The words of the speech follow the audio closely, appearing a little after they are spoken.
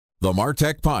The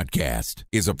MarTech Podcast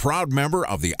is a proud member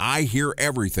of the I Hear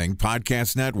Everything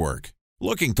Podcast Network.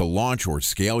 Looking to launch or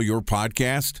scale your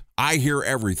podcast? I Hear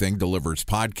Everything delivers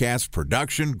podcast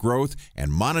production, growth,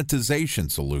 and monetization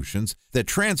solutions that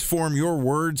transform your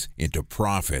words into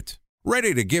profit.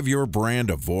 Ready to give your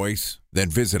brand a voice? Then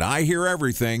visit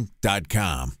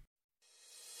iheareverything.com.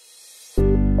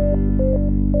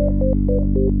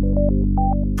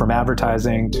 From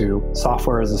advertising to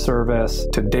software as a service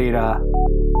to data.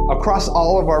 Across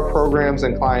all of our programs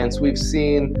and clients, we've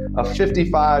seen a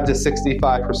 55 to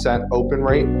 65% open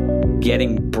rate.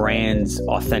 Getting brands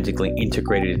authentically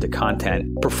integrated into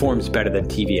content performs better than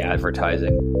TV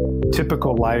advertising.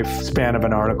 Typical lifespan of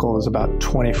an article is about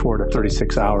 24 to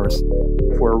 36 hours.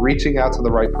 If we're reaching out to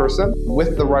the right person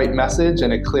with the right message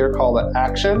and a clear call to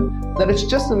action, then it's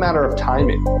just a matter of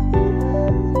timing.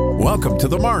 Welcome to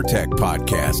the MarTech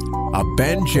Podcast, a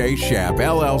Ben J. Schaap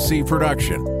LLC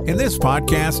production. In this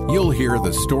podcast, you'll hear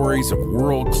the stories of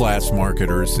world-class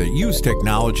marketers that use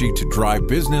technology to drive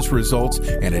business results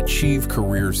and achieve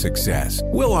career success.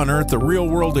 We'll unearth the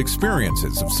real-world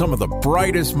experiences of some of the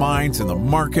brightest minds in the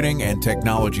marketing and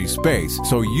technology space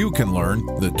so you can learn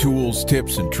the tools,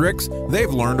 tips, and tricks they've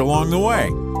learned along the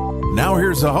way. Now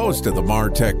here's the host of the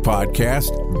MarTech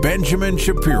Podcast, Benjamin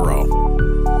Shapiro.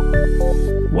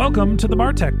 Welcome to the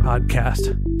MarTech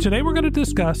Podcast. Today we're going to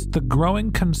discuss the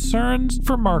growing concerns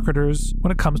for marketers when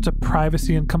it comes to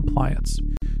privacy and compliance.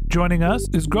 Joining us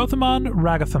is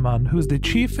Ragothaman, who is the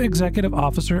Chief Executive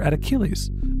Officer at Aqilliz.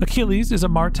 Aqilliz is a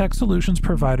MarTech solutions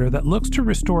provider that looks to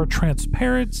restore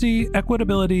transparency,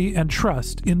 equitability, and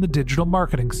trust in the digital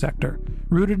marketing sector.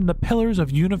 Rooted in the pillars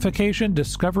of unification,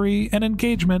 discovery, and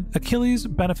engagement,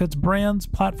 Aqilliz benefits brands,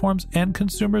 platforms, and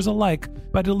consumers alike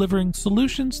by delivering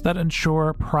solutions that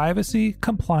ensure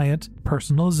privacy-compliant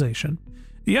personalization.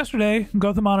 Yesterday,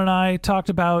 Gowthaman and I talked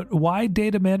about why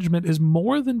data management is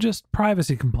more than just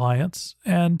privacy compliance,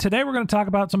 and today we're going to talk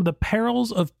about some of the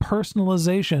perils of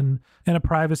personalization in a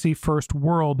privacy-first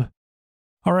world.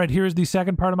 All right, here's the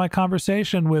second part of my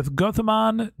conversation with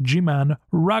Gowthaman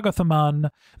Ragothaman,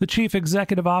 the Chief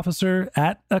Executive Officer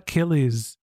at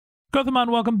Aqilliz. Gowthaman,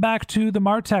 welcome back to the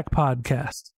MarTech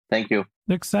Podcast. Thank you.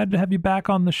 Excited to have you back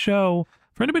on the show.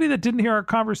 For anybody that didn't hear our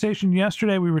conversation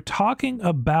yesterday, we were talking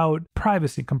about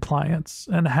privacy compliance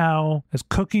and how as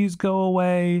cookies go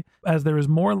away, as there is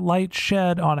more light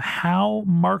shed on how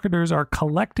marketers are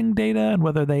collecting data and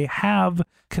whether they have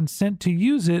consent to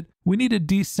use it, we need a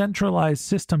decentralized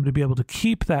system to be able to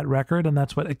keep that record, and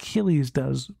that's what Aqilliz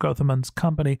does, Gowthaman's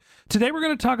company. Today, we're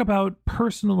going to talk about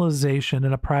personalization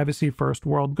in a privacy-first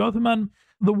world. Gowthaman,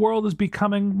 the world is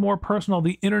becoming more personal.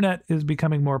 The internet is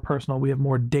becoming more personal. We have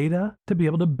more data to be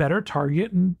able to better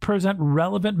target and present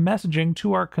relevant messaging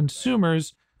to our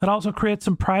consumers. That also creates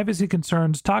some privacy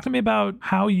concerns. Talk to me about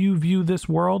how you view this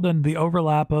world and the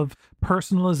overlap of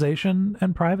personalization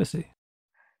and privacy.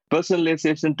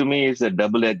 Personalization to me is a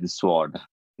double-edged sword.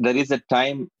 There is a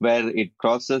time where it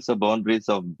crosses the boundaries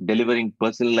of delivering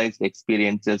personalized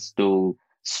experiences to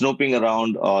snooping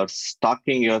around or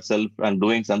stalking yourself and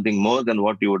doing something more than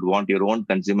what you would want your own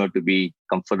consumer to be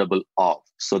comfortable of.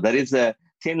 So there is a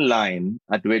thin line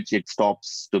at which it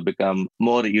stops to become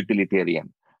more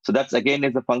utilitarian. So that's again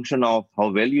is a function of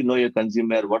how well you know your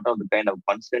consumer, what are the kind of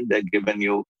consent they're given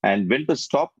you, and when to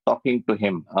stop talking to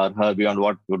him or her beyond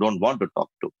what you don't want to talk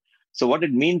to. So what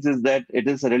it means is that it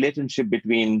is a relationship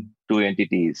between two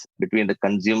entities, between the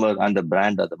consumer and the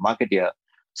brand or the marketer.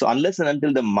 So unless and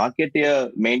until the marketer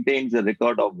maintains a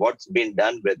record of what's been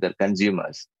done with their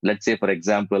consumers, let's say, for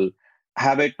example,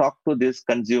 have I talked to this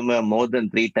consumer more than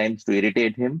 3 times to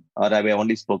irritate him, or have I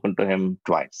only spoken to him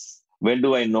twice? When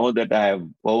do I know that I have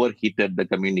overheated the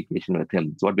communication with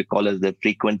him? It's what we call as the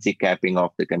frequency capping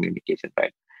of the communication,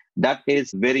 right? That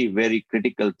is very, very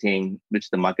critical thing, which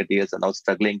the marketeers are now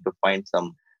struggling to find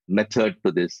some method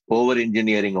to this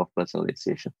over-engineering of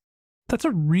personalization. That's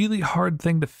a really hard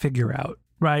thing to figure out,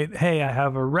 right? Hey, I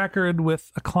have a record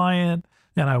with a client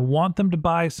and I want them to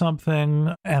buy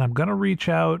something and I'm going to reach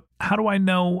out. How do I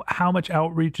know how much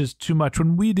outreach is too much?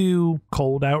 When we do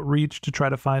cold outreach to try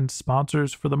to find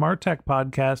sponsors for the MarTech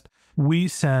Podcast, we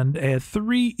send a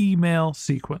 3-email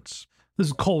sequence. This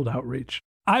is cold outreach.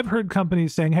 I've heard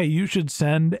companies saying, hey, you should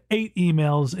send 8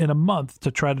 emails in a month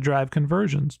to try to drive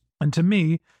conversions. And to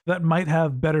me, that might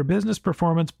have better business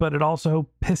performance, but it also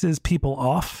pisses people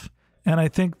off. And I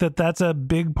think that that's a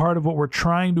big part of what we're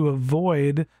trying to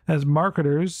avoid as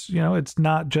marketers. You know, it's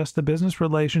not just the business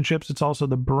relationships, it's also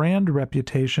the brand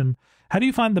reputation. How do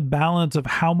you find the balance of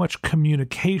how much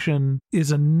communication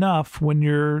is enough when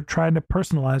you're trying to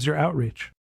personalize your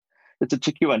outreach? It's a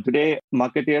tricky one. Today,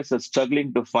 marketers are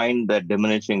struggling to find the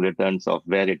diminishing returns of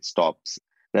where it stops.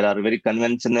 There are very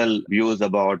conventional views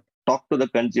about talk to the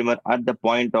consumer at the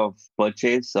point of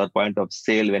purchase or point of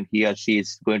sale when he or she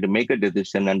is going to make a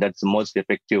decision, and that's the most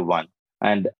effective one.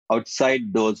 And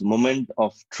outside those moments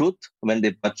of truth, when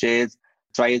they purchase,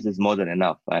 twice is more than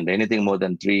enough, and anything more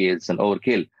than three is an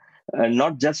overkill.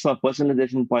 Not just from a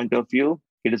personalization point of view,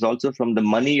 it is also from the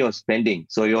money you're spending.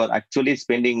 So you're actually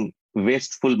spending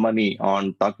wasteful money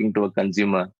on talking to a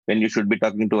consumer when you should be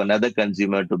talking to another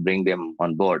consumer to bring them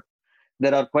on board.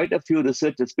 There are quite a few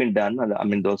research that's been done. I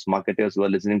mean, those marketers who are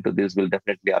listening to this will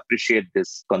definitely appreciate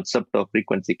this concept of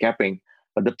frequency capping.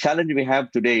 But the challenge we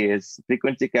have today is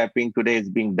frequency capping today is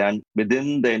being done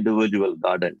within the individual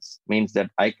gardens. Means that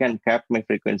I can cap my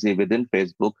frequency within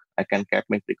Facebook. I can cap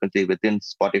my frequency within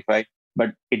Spotify.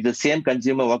 But it's the same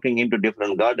consumer walking into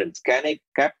different gardens. Can I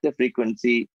cap the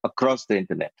frequency across the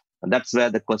internet? And that's where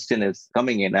the question is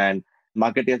coming in. And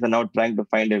marketers are now trying to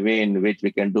find a way in which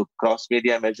we can do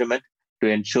cross-media measurement to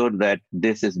ensure that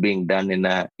this is being done in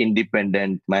an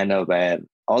independent manner where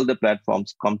all the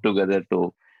platforms come together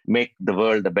to make the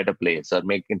world a better place or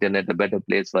make internet a better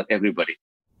place for everybody.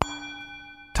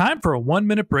 Time for a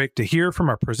 1-minute break to hear from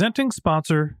our presenting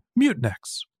sponsor,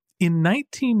 Mutinex. In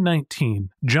 1919,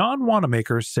 John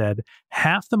Wanamaker said,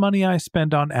 "Half the money I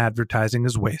spend on advertising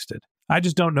is wasted. I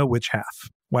just don't know which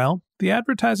half." Well, the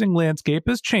advertising landscape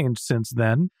has changed since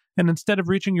then, and instead of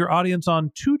reaching your audience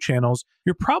on 2 channels,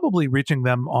 you're probably reaching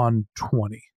them on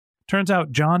 20. Turns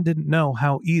out John didn't know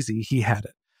how easy he had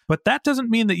it. But that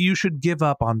doesn't mean that you should give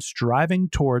up on striving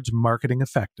towards marketing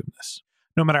effectiveness.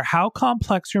 No matter how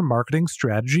complex your marketing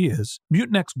strategy is,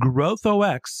 Mutinex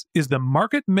GrowthOS is the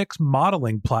market mix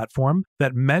modeling platform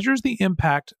that measures the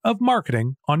impact of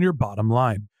marketing on your bottom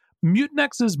line.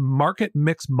 Mutinex's market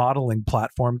mix modeling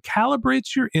platform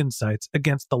calibrates your insights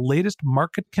against the latest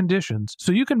market conditions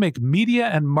so you can make media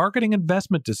and marketing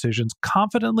investment decisions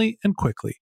confidently and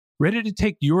quickly. Ready to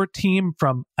take your team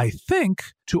from I think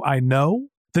to I know?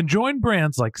 Then join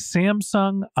brands like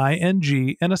Samsung,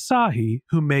 ING, and Asahi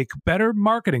who make better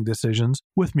marketing decisions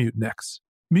with Mutinex.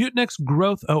 Mutinex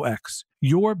GrowthOS.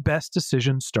 Your best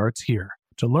decision starts here.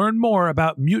 To learn more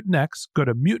about Mutinex, go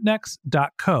to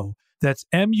mutinex.co. That's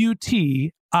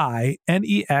MUTINEX.co.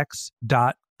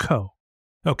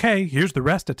 Okay, here's the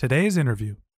rest of today's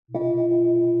interview.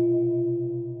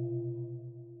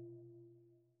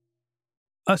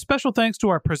 A special thanks to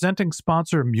our presenting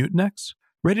sponsor, Mutinex.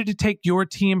 Ready to take your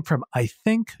team from I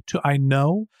think to I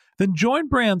know? Then join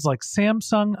brands like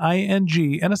Samsung,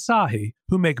 ING, and Asahi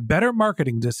who make better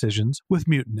marketing decisions with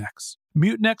Mutinex.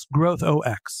 Mutinex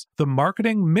GrowthOS, the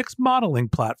marketing mix modeling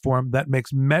platform that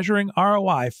makes measuring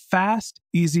ROI fast,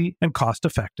 easy, and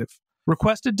cost-effective.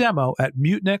 Request a demo at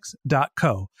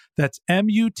mutinex.co. That's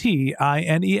MUTINEX.co.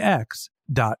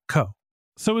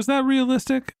 So is that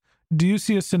realistic? Do you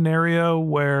see a scenario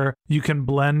where you can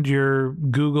blend your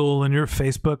Google and your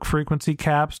Facebook frequency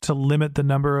caps to limit the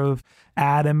number of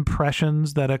ad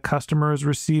impressions that a customer is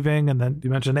receiving? And then you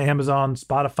mentioned Amazon,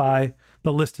 Spotify.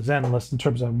 The list is endless in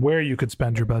terms of where you could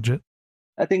spend your budget.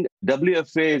 I think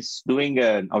WFA is doing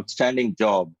an outstanding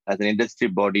job as an industry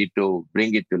body to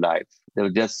bring it to life.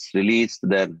 They've just released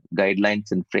their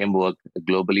guidelines and framework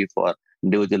globally for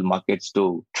individual markets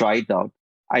to try it out.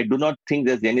 I do not think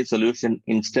there's any solution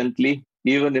instantly.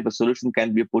 Even if a solution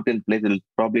can be put in place, it'll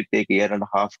probably take a year and a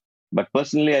half. But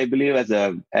personally, I believe as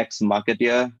an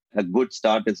ex-marketeer, a good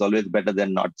start is always better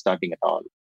than not starting at all.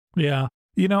 Yeah.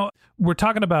 You know, we're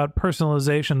talking about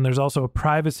personalization. There's also a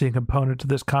privacy component to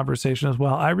this conversation as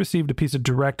well. I received a piece of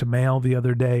direct mail the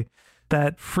other day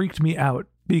that freaked me out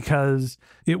because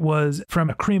it was from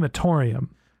a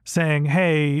crematorium saying,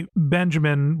 "Hey,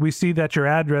 Benjamin, we see that your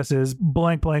address is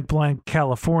blank, blank, blank,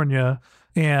 California,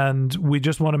 and we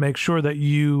just want to make sure that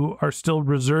you are still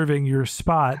reserving your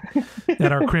spot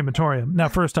at our crematorium." Now,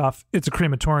 first off, it's a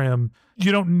crematorium.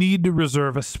 You don't need to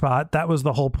reserve a spot. That was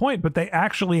the whole point. But they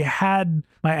actually had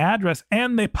my address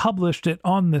and they published it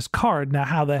on this card. Now,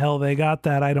 how the hell they got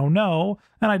that, I don't know.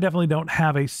 And I definitely don't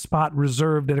have a spot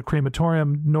reserved at a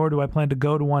crematorium, nor do I plan to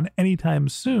go to one anytime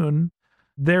soon.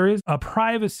 There is a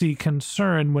privacy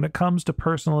concern when it comes to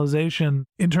personalization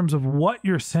in terms of what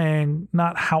you're saying,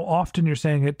 not how often you're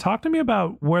saying it. Talk to me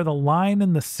about where the line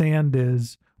in the sand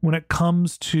is when it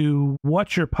comes to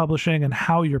what you're publishing and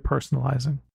how you're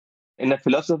personalizing. In a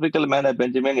philosophical manner,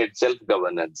 Benjamin, it's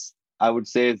self-governance. I would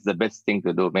say it's the best thing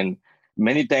to do. I mean,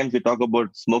 many times we talk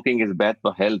about smoking is bad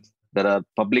for health. There are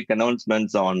public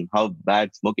announcements on how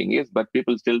bad smoking is, but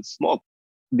people still smoke.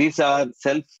 These are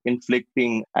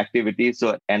self-inflicting activities.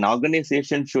 So an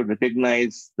organization should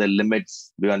recognize the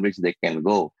limits beyond which they can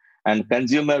go. And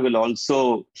consumer will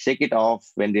also shake it off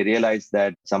when they realize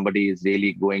that somebody is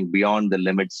really going beyond the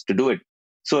limits to do it.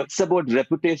 So it's about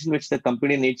reputation, which the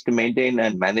company needs to maintain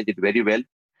and manage it very well.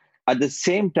 At the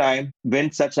same time,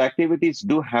 when such activities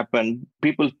do happen,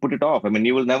 people put it off. I mean,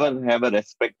 you will never have a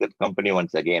respected company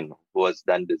once again who has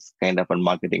done this kind of a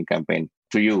marketing campaign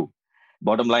to you.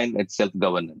 Bottom line, it's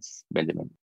self-governance, Benjamin.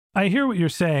 I hear what you're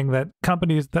saying, that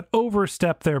companies that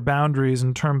overstep their boundaries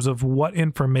in terms of what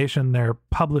information they're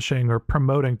publishing or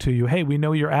promoting to you. Hey, we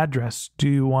know your address. Do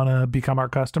you want to become our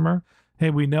customer? Hey,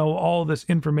 we know all this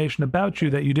information about you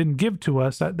that you didn't give to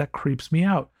us. That creeps me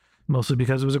out, mostly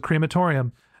because it was a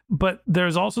crematorium. But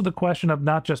there's also the question of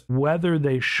not just whether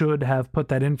they should have put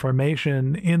that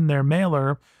information in their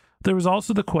mailer. There was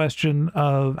also the question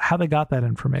of how they got that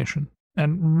information.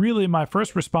 And really, my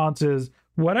first response is,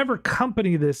 whatever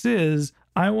company this is,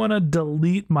 I want to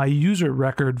delete my user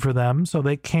record for them so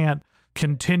they can't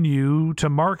continue to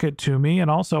market to me.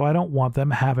 And also, I don't want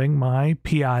them having my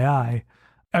PII.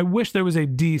 I wish there was a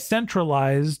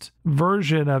decentralized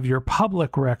version of your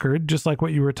public record, just like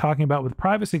what you were talking about with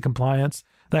privacy compliance,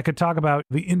 that could talk about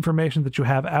the information that you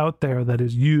have out there that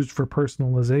is used for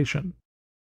personalization.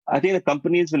 I think the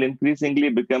companies will increasingly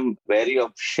become wary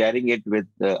of sharing it with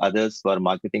others for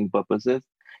marketing purposes.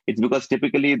 It's because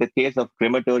typically the case of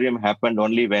crematorium happened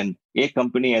only when a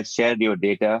company has shared your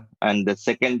data and the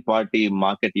second party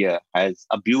marketer has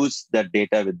abused that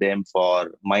data with them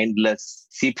for mindless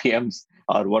CPMs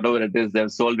or whatever it is.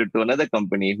 They've sold it to another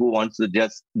company who wants to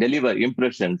just deliver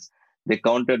impressions. They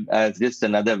count it as just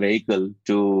another vehicle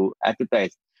to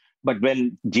advertise. But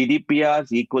when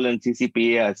GDPR's equivalent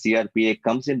CCPA or CRPA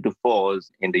comes into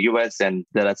force in the US, and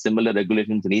there are similar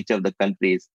regulations in each of the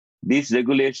countries, these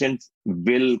regulations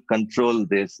will control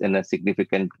this in a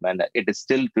significant manner. It is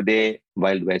still today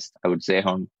Wild West, I would say,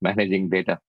 on managing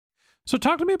data. So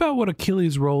talk to me about what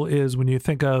Aqilliz' role is when you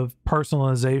think of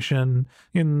personalization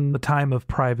in the time of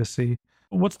privacy.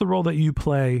 What's the role that you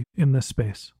play in this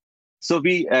space? So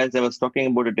we, as I was talking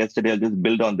about it yesterday, I'll just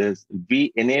build on this.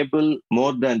 We enable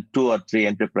more than 2 or 3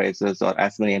 enterprises or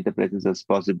as many enterprises as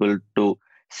possible to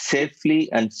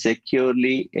safely and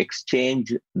securely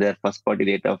exchange their first-party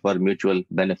data for mutual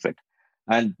benefit.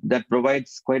 And that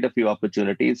provides quite a few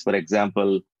opportunities. For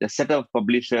example, a set of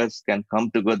publishers can come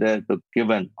together to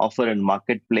give an offer in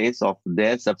marketplace of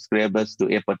their subscribers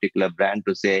to a particular brand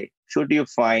to say, should you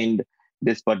find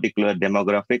this particular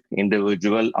demographic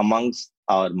individual amongst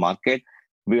our market,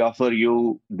 we offer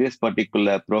you this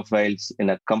particular profiles in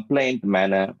a compliant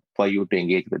manner for you to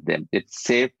engage with them. It's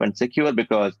safe and secure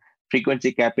because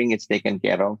frequency capping is taken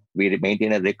care of. We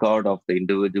maintain a record of the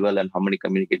individual and how many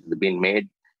communications have been made.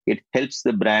 It helps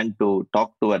the brand to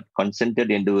talk to a consented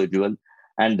individual.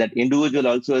 And that individual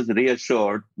also is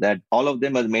reassured that all of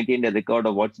them has maintained a record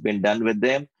of what's been done with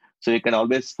them. So you can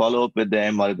always follow up with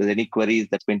them or if there's any queries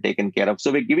that's been taken care of.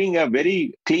 So we're giving a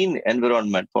very clean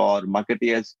environment for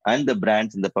marketers and the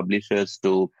brands and the publishers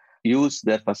to use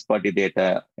their first-party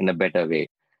data in a better way.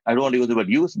 I don't want to use the word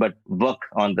use, but work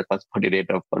on the first-party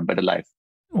data for a better life.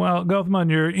 Well, Gowthaman,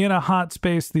 you're in a hot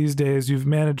space these days. You've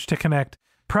managed to connect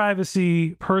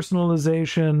privacy,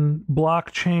 personalization,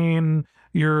 blockchain.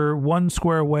 You're one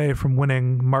square away from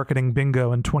winning marketing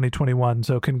bingo in 2021.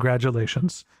 So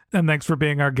congratulations. And thanks for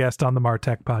being our guest on the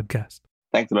Martech podcast.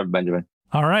 Thanks a lot, Benjamin.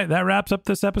 All right. That wraps up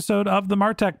this episode of the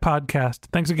Martech podcast.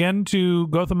 Thanks again to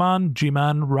Gowthaman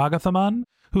Ragothaman,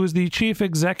 who is the Chief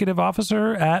Executive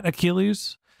Officer at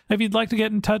Aqilliz. If you'd like to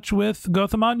get in touch with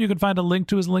Gowthaman, you can find a link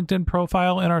to his LinkedIn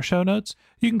profile in our show notes.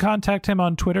 You can contact him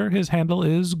on Twitter. His handle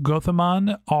is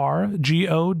Gowthaman R,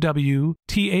 Gowthamanr.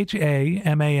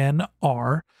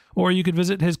 Or you could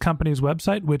visit his company's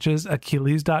website, which is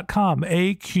Aqilliz.com,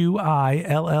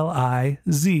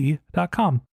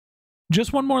 Aqilliz.com.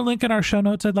 Just one more link in our show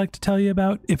notes I'd like to tell you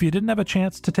about. If you didn't have a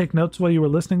chance to take notes while you were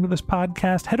listening to this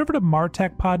podcast, head over to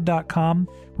martechpod.com,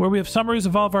 where we have summaries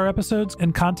of all of our episodes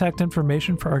and contact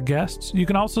information for our guests. You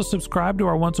can also subscribe to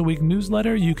our once-a-week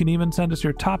newsletter. You can even send us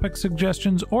your topic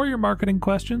suggestions or your marketing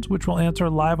questions, which we'll answer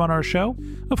live on our show.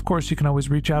 Of course, you can always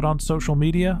reach out on social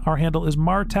media. Our handle is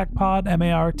MarTechPod,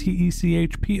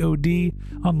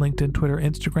 MarTechPod, on LinkedIn, Twitter,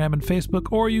 Instagram, and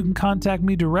Facebook, or you can contact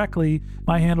me directly.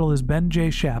 My handle is Ben J.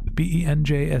 Shap, BenJShap.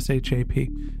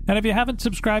 And if you haven't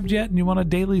subscribed yet and you want a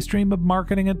daily stream of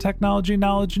marketing and technology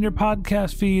knowledge in your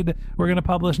podcast feed, we're going to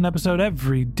publish an episode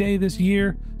every day this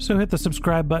year. So hit the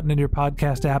subscribe button in your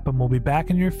podcast app and we'll be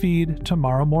back in your feed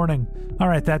tomorrow morning. All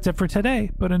right, that's it for today.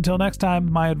 But until next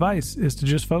time, my advice is to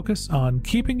just focus on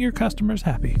keeping your customers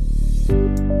happy.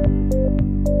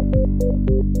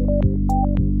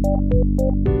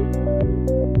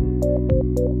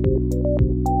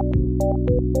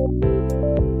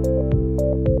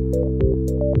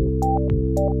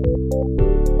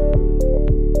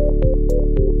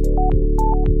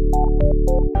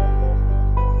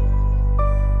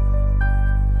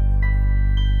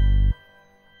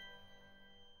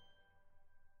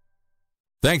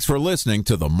 Thanks for listening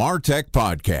to the MarTech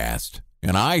Podcast,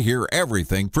 an I Hear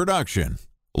Everything production.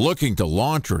 Looking to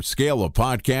launch or scale a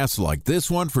podcast like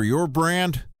this one for your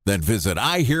brand? Then visit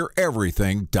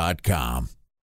iheareverything.com.